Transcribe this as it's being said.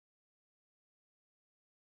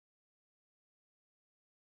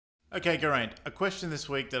Okay, Geraint, a question this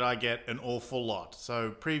week that I get an awful lot.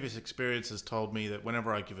 So previous experience has told me that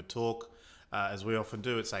whenever I give a talk, as we often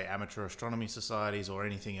do at, say, amateur astronomy societies or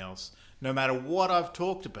anything else, no matter what I've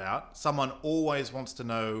talked about, someone always wants to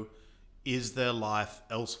know, is there life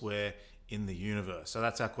elsewhere in the universe? So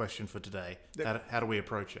that's our question for today. How do we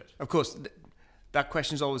approach it? Of course, that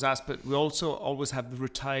question is always asked, but we also always have the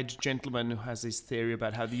retired gentleman who has this theory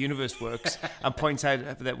about how the universe works and points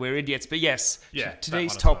out that we're idiots. But yes,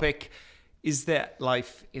 today's topic is there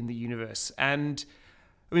life in the universe? And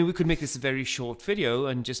I mean, we could make this a very short video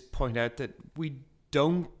and just point out that we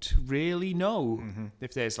don't really know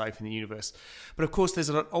if there's life in the universe. But of course, there's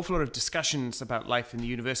an awful lot of discussions about life in the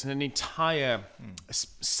universe and an entire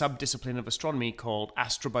sub-discipline of astronomy called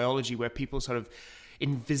astrobiology, where people sort of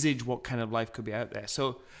envisage what kind of life could be out there.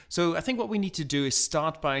 So I think what we need to do is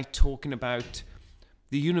start by talking about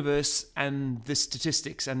the universe and the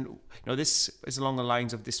statistics. And this is along the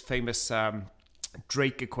lines of this famous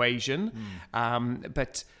Drake equation.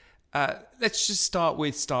 But let's just start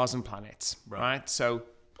with stars and planets, right? So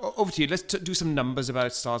over to you. Let's do some numbers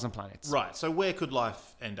about stars and planets. Right. So where could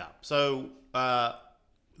life end up? So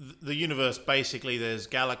the universe, basically, there's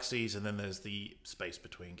galaxies and then there's the space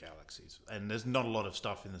between galaxies. And there's not a lot of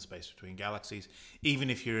stuff in the space between galaxies, even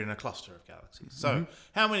if you're in a cluster of galaxies. So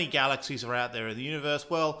how many galaxies are out there in the universe?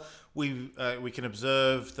 Well, we can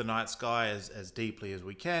observe the night sky as deeply as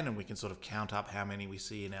we can, and we can sort of count up how many we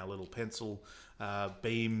see in our little pencil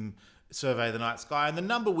beam survey of the night sky. And the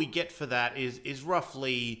number we get for that is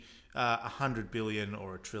roughly 100 billion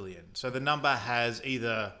or a trillion. So the number has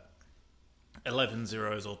either 11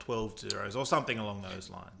 zeros or 12 zeros or something along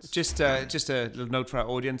those lines. Just a little note for our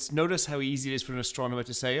audience. Notice how easy it is for an astronomer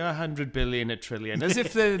to say 100 billion, a trillion, as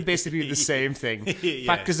if they're basically the same thing.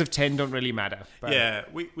 Factors of 10 don't really matter. But yeah,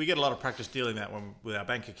 we get a lot of practice dealing that one with our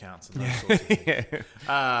bank accounts and those sorts of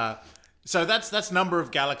things. So that's number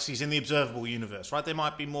of galaxies in the observable universe, right? There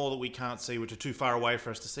might be more that we can't see, which are too far away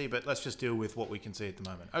for us to see, but let's just deal with what we can see at the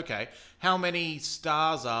moment. Okay, how many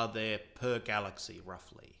stars are there per galaxy,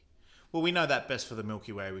 roughly? Well, we know that best for the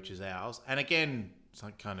Milky Way, which is ours. And again,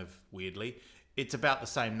 kind of weirdly, it's about the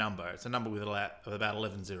same number. It's a number with about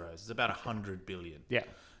 11 zeros. It's about 100 billion. Yeah.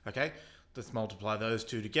 Okay, let's multiply those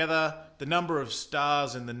two together. The number of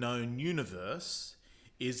stars in the known universe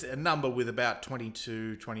is a number with about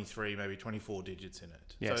 22, 23, maybe 24 digits in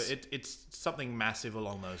it. Yes. So it's something massive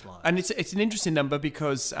along those lines. And it's an interesting number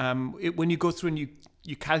because when you go through and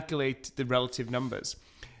you calculate the relative numbers,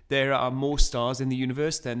 there are more stars in the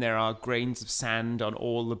universe than there are grains of sand on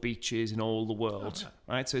all the beaches in all the world,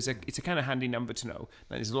 right? So it's a kind of handy number to know.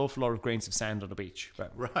 There's an awful lot of grains of sand on a beach.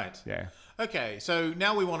 But, right. Yeah. Okay, so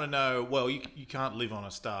now we want to know, well, you can't live on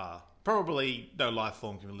a star. Probably no life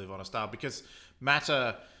form can live on a star because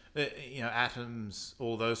matter, atoms,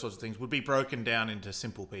 all those sorts of things would be broken down into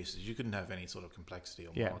simple pieces. You couldn't have any sort of complexity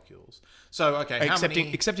or molecules. So, okay,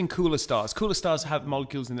 excepting cooler stars. Cooler stars have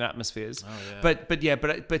molecules in their atmospheres. Oh, yeah.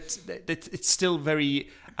 But it's still very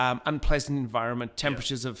unpleasant environment.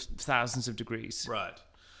 Temperatures of thousands of degrees. Right.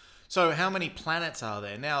 So how many planets are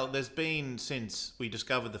there? Now, there's been, since we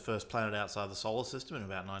discovered the first planet outside the solar system in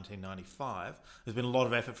about 1995, there's been a lot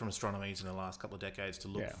of effort from astronomers in the last couple of decades to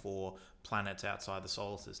look for planets outside the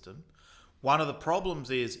solar system. One of the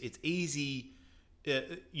problems is it's easy,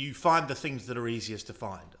 you find the things that are easiest to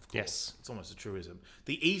find, of course. Yes. It's almost a truism.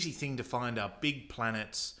 The easy thing to find are big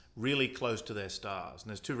planets really close to their stars, and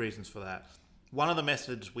there's two reasons for that. One of the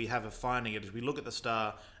methods we have of finding it is we look at the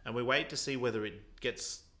star and we wait to see whether it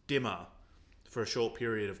gets dimmer for a short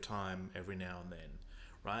period of time every now and then,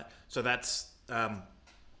 right? So that's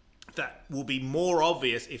that will be more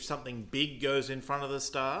obvious if something big goes in front of the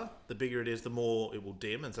star. The bigger it is, the more it will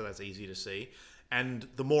dim, and so that's easy to see. And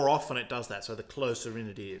the more often it does that, so the closer in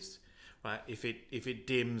it is, right? If it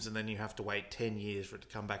dims and then you have to wait 10 years for it to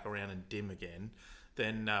come back around and dim again,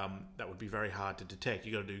 then that would be very hard to detect.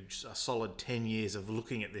 You've got to do a solid 10 years of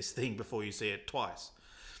looking at this thing before you see it twice.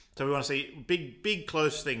 So we want to see big,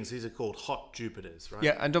 close things. These are called hot Jupiters, right?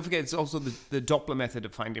 Yeah, and don't forget, it's also the Doppler method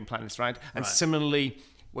of finding planets, right? And similarly,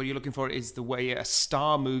 what you're looking for is the way a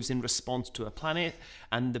star moves in response to a planet,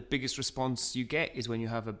 and the biggest response you get is when you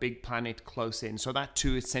have a big planet close in. So that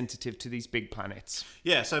too is sensitive to these big planets.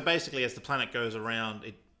 Yeah, so basically as the planet goes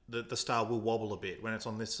around, the star will wobble a bit. When it's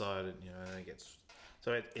on this side, it gets...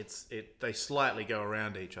 So they slightly go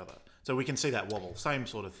around each other. So we can see that wobble, same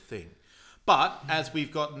sort of thing. But as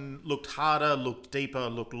we've looked harder, looked deeper,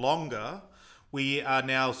 looked longer, we are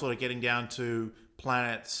now sort of getting down to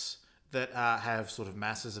planets that have sort of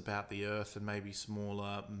masses about the Earth and maybe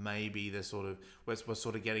smaller. Maybe they're we're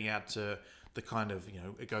sort of getting out to the kind of,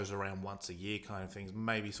 it goes around once a year kind of things,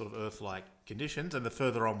 maybe sort of Earth-like conditions, and the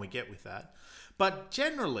further on we get with that. But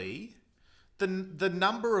generally, the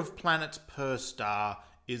number of planets per star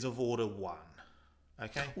is of order 1.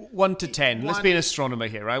 Okay? 1 to 10. Let's be an astronomer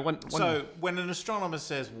here, right? So when an astronomer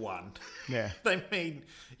says 1, yeah, they mean,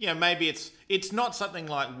 maybe it's not something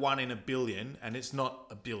like 1 in a billion, and it's not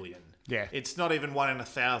a billion. Yeah. It's not even 1 in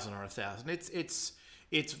 1,000 or 1,000.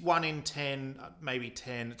 It's 1 in 10, maybe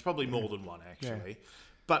 10. It's probably more than 1, actually. Yeah.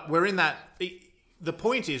 But we're in that. The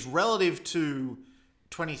point is, relative to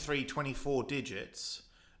 23, 24 digits,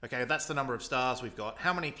 okay, that's the number of stars we've got.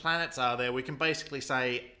 How many planets are there? We can basically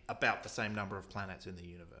say about the same number of planets in the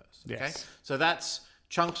universe. Okay? Yes. So that's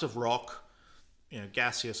chunks of rock,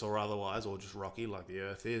 gaseous or otherwise, or just rocky like the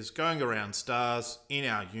Earth is, going around stars in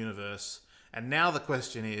our universe. And now the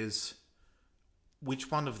question is,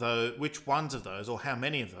 which ones of those, or how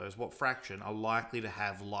many of those, what fraction, are likely to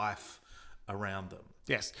have life around them?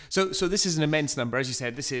 Yes. So this is an immense number. As you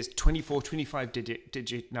said, this is 25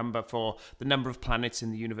 digit number for the number of planets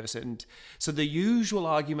in the universe. And so the usual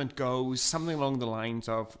argument goes something along the lines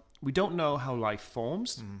of, we don't know how life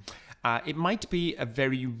forms. It might be a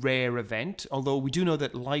very rare event, although we do know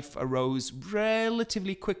that life arose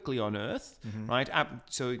relatively quickly on Earth, right?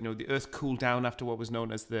 So, the Earth cooled down after what was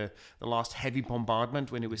known as the last heavy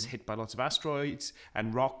bombardment, when it was hit by lots of asteroids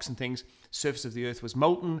and rocks and things. Surface of the Earth was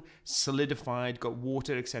molten, solidified, got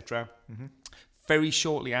water, etc. Very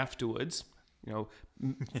shortly afterwards,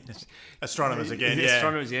 astronomers again,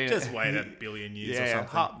 astronomers, just wait a billion years or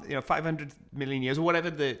something. 500 million years or whatever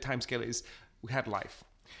the timescale is, we had life.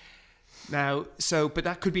 Now, but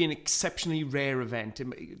that could be an exceptionally rare event,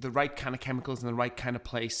 the right kind of chemicals in the right kind of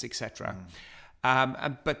place, etc.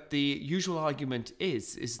 But the usual argument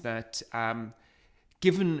is that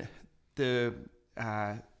given the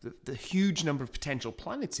huge number of potential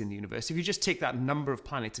planets in the universe, if you just take that number of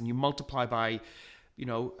planets and you multiply by,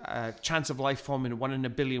 chance of life forming 1 in a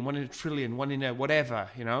billion, 1 in a trillion, 1 in a whatever,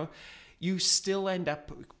 you still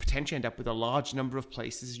potentially end up with a large number of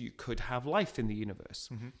places you could have life in the universe.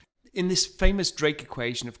 In this famous Drake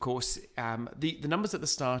equation, of course, the numbers at the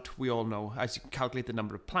start, we all know. As you calculate the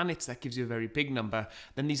number of planets, that gives you a very big number.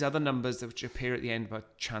 Then these other numbers which appear at the end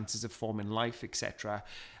about chances of forming life, etc.,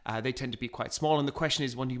 they tend to be quite small. And the question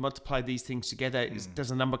is, when you multiply these things together, does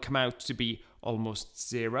the number come out to be almost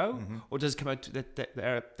zero? Or does it come out that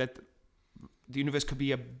the universe could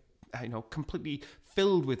be completely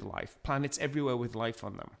filled with life, planets everywhere with life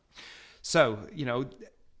on them? So,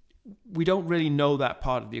 we don't really know that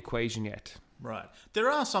part of the equation yet. Right.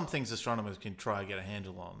 There are some things astronomers can try and get a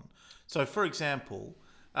handle on. So, for example,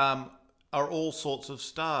 are all sorts of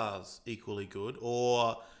stars equally good?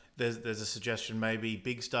 Or there's a suggestion maybe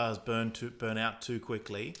big stars burn out too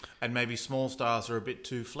quickly, and maybe small stars are a bit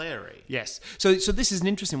too flary. Yes. So this is an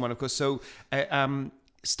interesting one, of course. So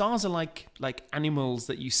stars are like animals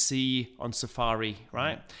that you see on safari,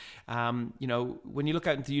 right? When you look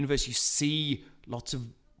out into the universe, you see lots of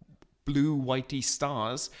blue, whitey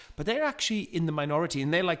stars, but they're actually in the minority,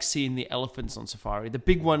 and they're like seeing the elephants on safari. The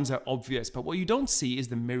big ones are obvious, but what you don't see is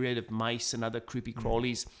the myriad of mice and other creepy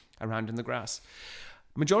crawlies around in the grass.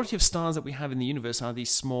 Majority of stars that we have in the universe are these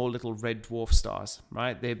small little red dwarf stars,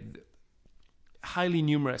 right? They're highly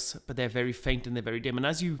numerous, but they're very faint and they're very dim. And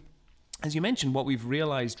as you mentioned, what we've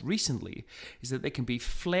realized recently is that they can be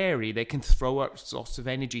flary. They can throw out lots of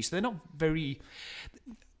energy. So they're not very...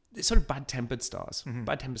 They're sort of bad-tempered stars.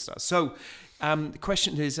 So the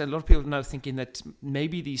question is, a lot of people are now thinking that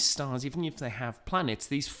maybe these stars, even if they have planets,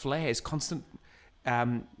 these flares, constant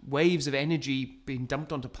waves of energy being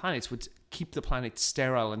dumped onto planets would keep the planet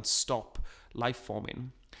sterile and stop life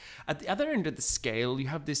forming. At the other end of the scale, you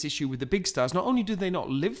have this issue with the big stars. Not only do they not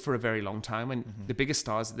live for a very long time, and the bigger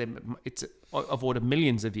stars, it's of order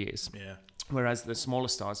millions of years, whereas the smaller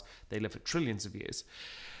stars, they live for trillions of years.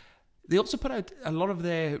 They also put out a lot of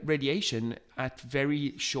their radiation at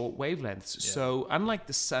very short wavelengths. Yeah. So unlike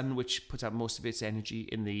the sun, which puts out most of its energy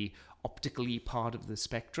in the optically part of the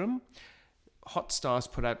spectrum, hot stars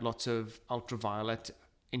put out lots of ultraviolet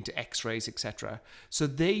into X-rays, etc. So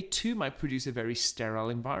they too might produce a very sterile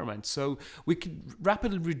environment. So we could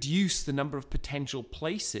rapidly reduce the number of potential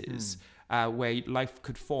places where life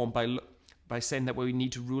could form by saying that we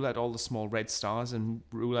need to rule out all the small red stars and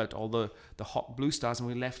rule out all the hot blue stars, and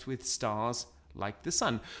we're left with stars like the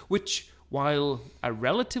sun, which, while are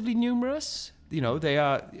relatively numerous,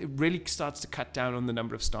 it really starts to cut down on the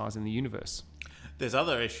number of stars in the universe. There's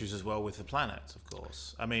other issues as well with the planets, of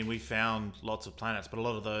course. I mean, we found lots of planets, but a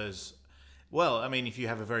lot of those... Well, I mean, if you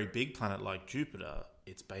have a very big planet like Jupiter,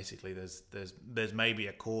 it's basically there's maybe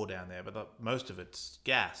a core down there, but most of it's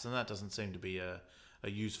gas, and that doesn't seem to be a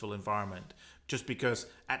useful environment. Just because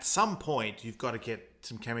at some point you've got to get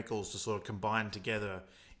some chemicals to sort of combine together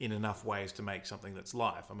in enough ways to make something that's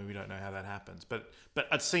life. I mean, we don't know how that happens, but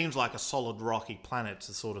it seems like a solid rocky planet's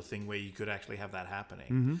the sort of thing where you could actually have that happening.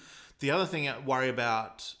 Mm-hmm. The other thing I worry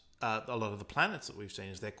about a lot of the planets that we've seen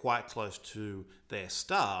is they're quite close to their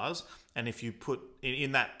stars, and if you put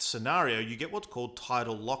in that scenario, you get what's called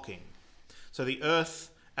tidal locking. So the Earth,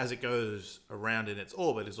 as it goes around in its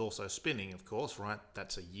orbit, is also spinning, of course, right?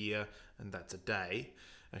 That's a year and that's a day,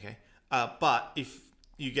 okay? But if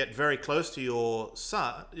you get very close to your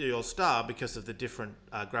star, because of the different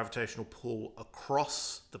gravitational pull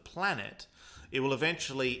across the planet, it will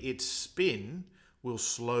eventually, its spin will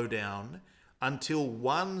slow down until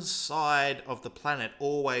one side of the planet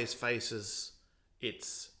always faces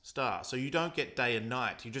its star. So you don't get day and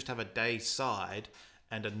night, you just have a day side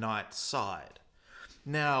and a night side.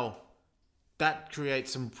 Now, that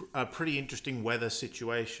creates some pretty interesting weather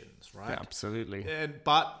situations, right? Yeah, absolutely.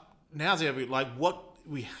 But now's the other, like,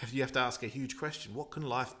 you have to ask a huge question. What can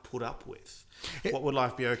life put up with? What would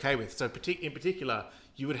life be okay with? So in particular,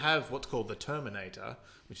 you would have what's called the Terminator,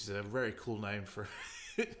 which is a very cool name for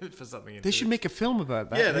for something. They should make a film about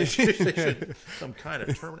that. Yeah, they should. Some kind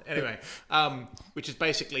of Terminator. Anyway, which is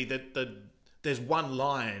basically there's one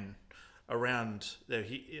line around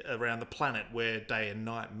the planet where day and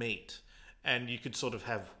night meet, and you could sort of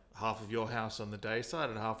have half of your house on the day side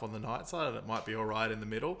and half on the night side, and it might be all right in the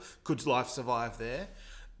middle. Could life survive there?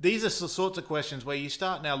 These are the sorts of questions where you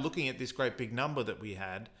start now looking at this great big number that we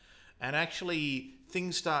had, and actually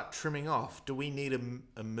things start trimming off. Do we need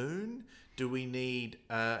a moon? Do we need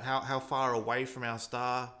how far away from our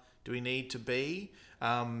star do we need to be?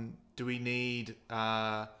 Do we need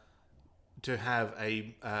to have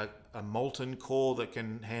a molten core that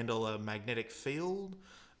can handle a magnetic field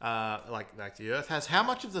like the Earth has? How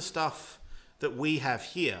much of the stuff that we have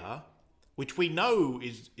here, which we know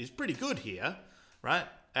is pretty good here, right?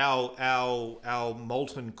 Our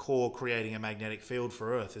molten core creating a magnetic field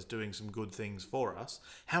for Earth is doing some good things for us.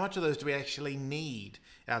 How much of those do we actually need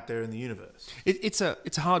out there in the universe? It's a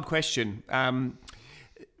hard question.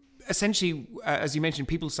 Essentially, as you mentioned,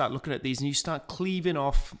 people start looking at these and you start cleaving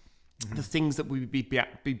off the things that would be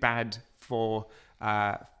bad for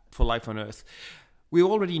life on Earth. We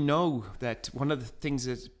already know that one of the things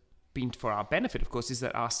that's been for our benefit, of course, is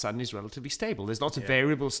that our sun is relatively stable. There's lots of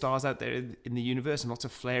variable stars out there in the universe and lots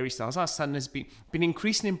of flary stars. Our sun has been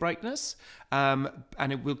increasing in brightness, and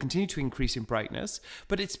it will continue to increase in brightness,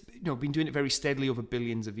 but it's been doing it very steadily over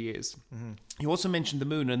billions of years. Mm-hmm. You also mentioned the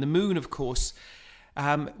moon, and the moon, of course,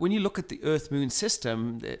 when you look at the Earth-Moon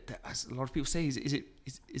system, as a lot of people say,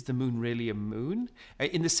 is the moon really a moon?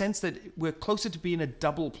 In the sense that we're closer to being a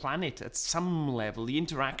double planet at some level. The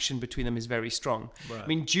interaction between them is very strong. Right. I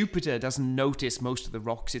mean, Jupiter doesn't notice most of the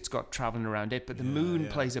rocks it's got traveling around it, but the moon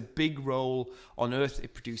plays a big role on Earth.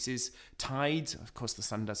 It produces tides. Of course, the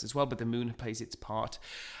sun does as well, but the moon plays its part.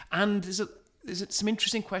 And there's some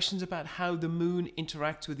interesting questions about how the moon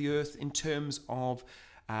interacts with the Earth in terms of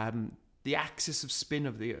the axis of spin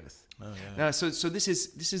of the Earth. Oh, yeah. So this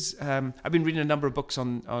is I've been reading a number of books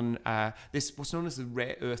on this, what's known as the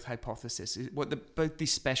rare Earth hypothesis, both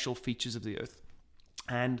these special features of the Earth.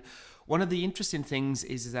 And one of the interesting things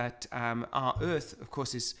is that our Earth, of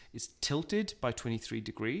course, is tilted by 23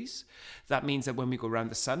 degrees. That means that when we go around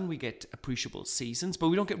the sun, we get appreciable seasons, but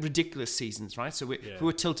we don't get ridiculous seasons, right? So if we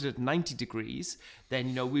were tilted at 90 degrees,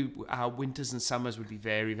 then our winters and summers would be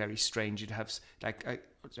very, very strange. You'd have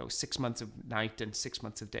 6 months of night and 6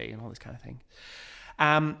 months of day and all this kind of thing.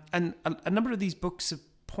 And a number of these books have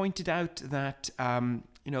pointed out that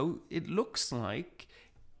it looks like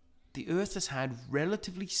the Earth has had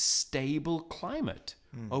relatively stable climate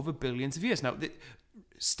over billions of years. Now,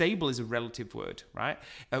 stable is a relative word, right?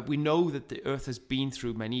 We know that the Earth has been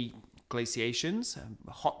through many glaciations,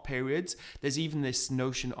 hot periods. There's even this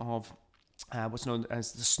notion of what's known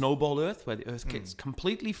as the snowball Earth, where the Earth gets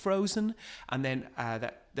completely frozen, and then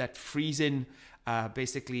that freezing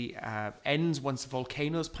basically ends once the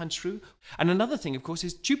volcanoes punch through. And another thing, of course,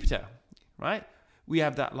 is Jupiter, right? We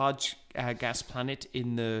have that large gas planet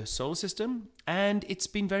in the solar system, and it's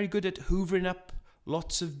been very good at hoovering up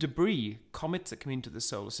lots of debris, comets that come into the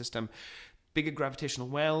solar system. Bigger gravitational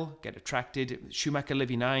well, get attracted.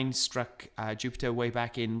 Schumacher-Levy 9 struck Jupiter way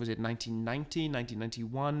back in, was it 1990,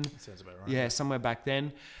 1991? That sounds about right. Yeah, somewhere back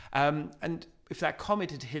then. And if that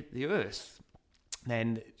comet had hit the Earth,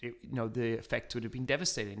 then the effects would have been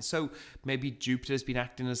devastating. So maybe Jupiter's been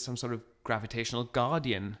acting as some sort of gravitational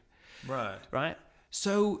guardian. Right. Right?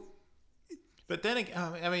 So But then,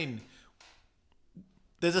 I mean,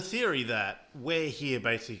 there's a theory that we're here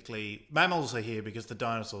basically, mammals are here because the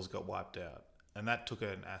dinosaurs got wiped out, and that took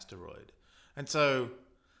an asteroid. And so,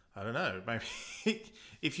 I don't know, maybe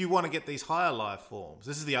if you want to get these higher life forms,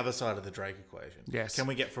 this is the other side of the Drake equation. Yes. Can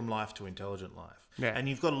we get from life to intelligent life? Yeah. And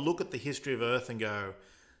you've got to look at the history of Earth and go,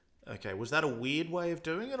 okay, was that a weird way of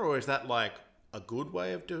doing it, or is that like a good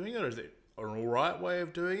way of doing it, or is it an all right way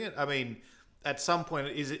of doing it? I mean, at some point,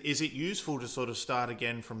 is it useful to sort of start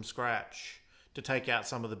again from scratch to take out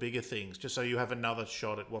some of the bigger things, just so you have another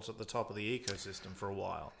shot at what's at the top of the ecosystem for a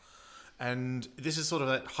while? And this is sort of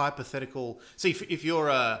that hypothetical. See, if you're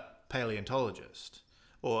a paleontologist,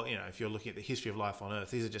 or if you're looking at the history of life on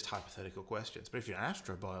Earth, these are just hypothetical questions. But if you're an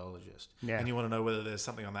astrobiologist and you want to know whether there's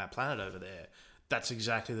something on that planet over there, that's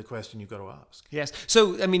exactly the question you've got to ask. Yes.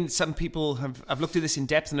 So, I mean, some people have looked at this in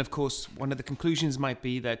depth, and of course, one of the conclusions might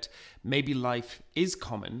be that maybe life is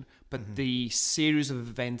common, but the series of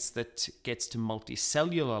events that gets to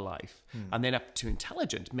multicellular life and then up to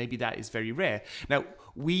intelligent, maybe that is very rare. Now,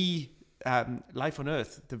 life on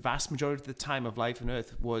Earth, the vast majority of the time of life on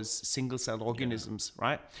Earth was single-celled organisms,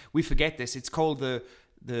 right? We forget this. It's called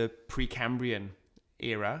the Precambrian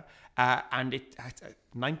era, and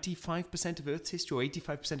 95% of Earth's history, or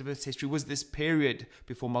 85% of Earth's history, was this period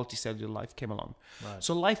before multicellular life came along. Right.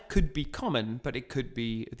 So life could be common, but it could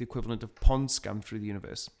be the equivalent of pond scum through the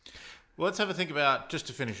universe. Well, let's have a think about, just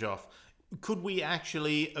to finish off, could we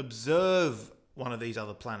actually observe one of these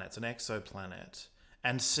other planets, an exoplanet,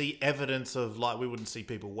 and see evidence of life? We wouldn't see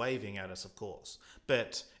people waving at us, of course,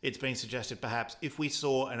 but it's been suggested perhaps if we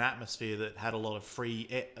saw an atmosphere that had a lot of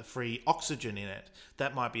free oxygen in it,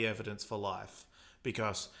 that might be evidence for life,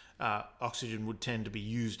 because oxygen would tend to be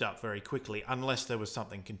used up very quickly unless there was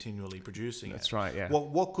something continually producing it. That's right, yeah.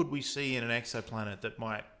 What could we see in an exoplanet that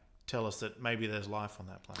might tell us that maybe there's life on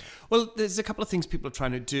that planet? Well, there's a couple of things people are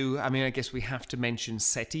trying to do. I mean, I guess we have to mention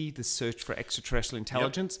SETI, the Search for Extraterrestrial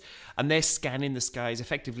Intelligence, and they're scanning the skies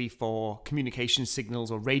effectively for communication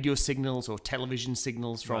signals or radio signals or television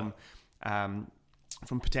signals from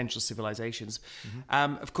potential civilizations.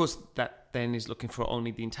 Of course, that then is looking for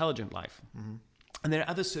only the intelligent life. And there are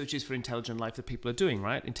other searches for intelligent life that people are doing,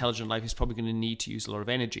 right? Intelligent life is probably going to need to use a lot of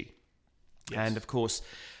energy. Yes. And of course,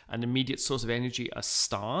 an immediate source of energy are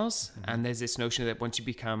stars. And there's this notion that once you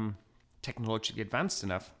become technologically advanced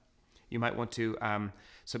enough, you might want to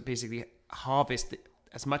so basically harvest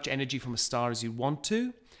as much energy from a star as you want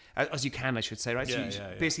to, as you can, I should say, right? So you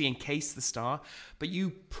basically encase the star, but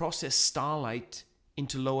you process starlight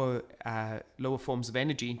into lower forms of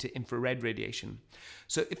energy, into infrared radiation.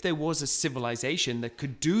 So if there was a civilization that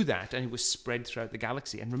could do that and it was spread throughout the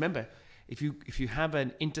galaxy, and remember, if you have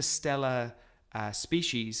an interstellar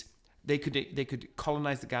species, they could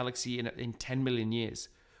colonize the galaxy in 10 million years,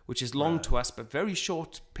 which is long to us, but very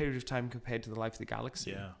short period of time compared to the life of the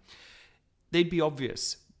galaxy. Yeah, they'd be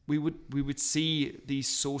obvious. We would see these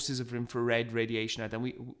sources of infrared radiation out there.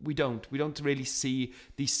 We don't really see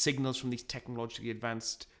these signals from these technologically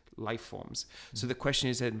advanced life forms. So the question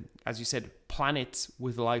is, as you said, planets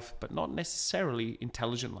with life, but not necessarily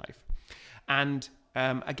intelligent life. And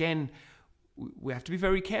again, we have to be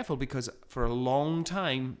very careful, because for a long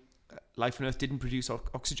time, life on Earth didn't produce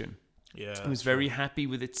oxygen. Yeah, it was very happy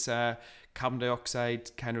with its carbon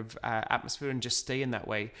dioxide kind of atmosphere and just stay in that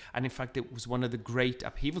way. And in fact, it was one of the great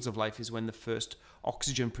upheavals of life is when the first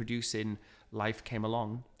oxygen producing life came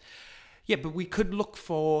along. Yeah, but we could look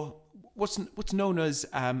for what's known as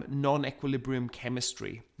non-equilibrium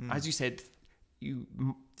chemistry. As you said, you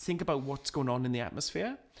think about what's going on in the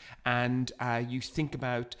atmosphere, and you think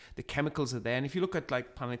about the chemicals that are there. And if you look at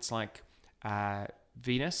like planets like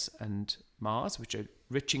Venus and Mars, which are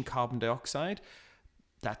rich in carbon dioxide,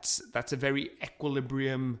 that's a very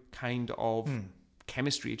equilibrium kind of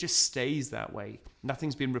chemistry. It just stays that way.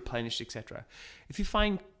 Nothing's been replenished, etc. If you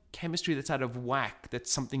find chemistry that's out of whack, that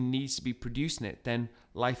something needs to be producing it, then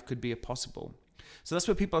life could be possible. So that's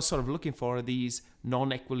what people are sort of looking for, are these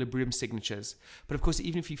non-equilibrium signatures. But of course,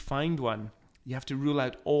 even if you find one, you have to rule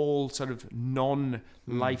out all sort of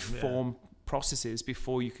non-life form processes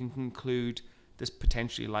before you can conclude there's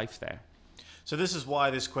potentially life there. So this is why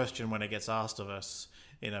this question, when it gets asked of us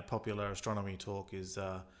in a popular astronomy talk, is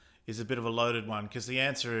a bit of a loaded one, because the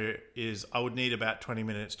answer is, I would need about 20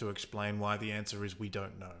 minutes to explain why the answer is we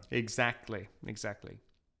don't know. Exactly.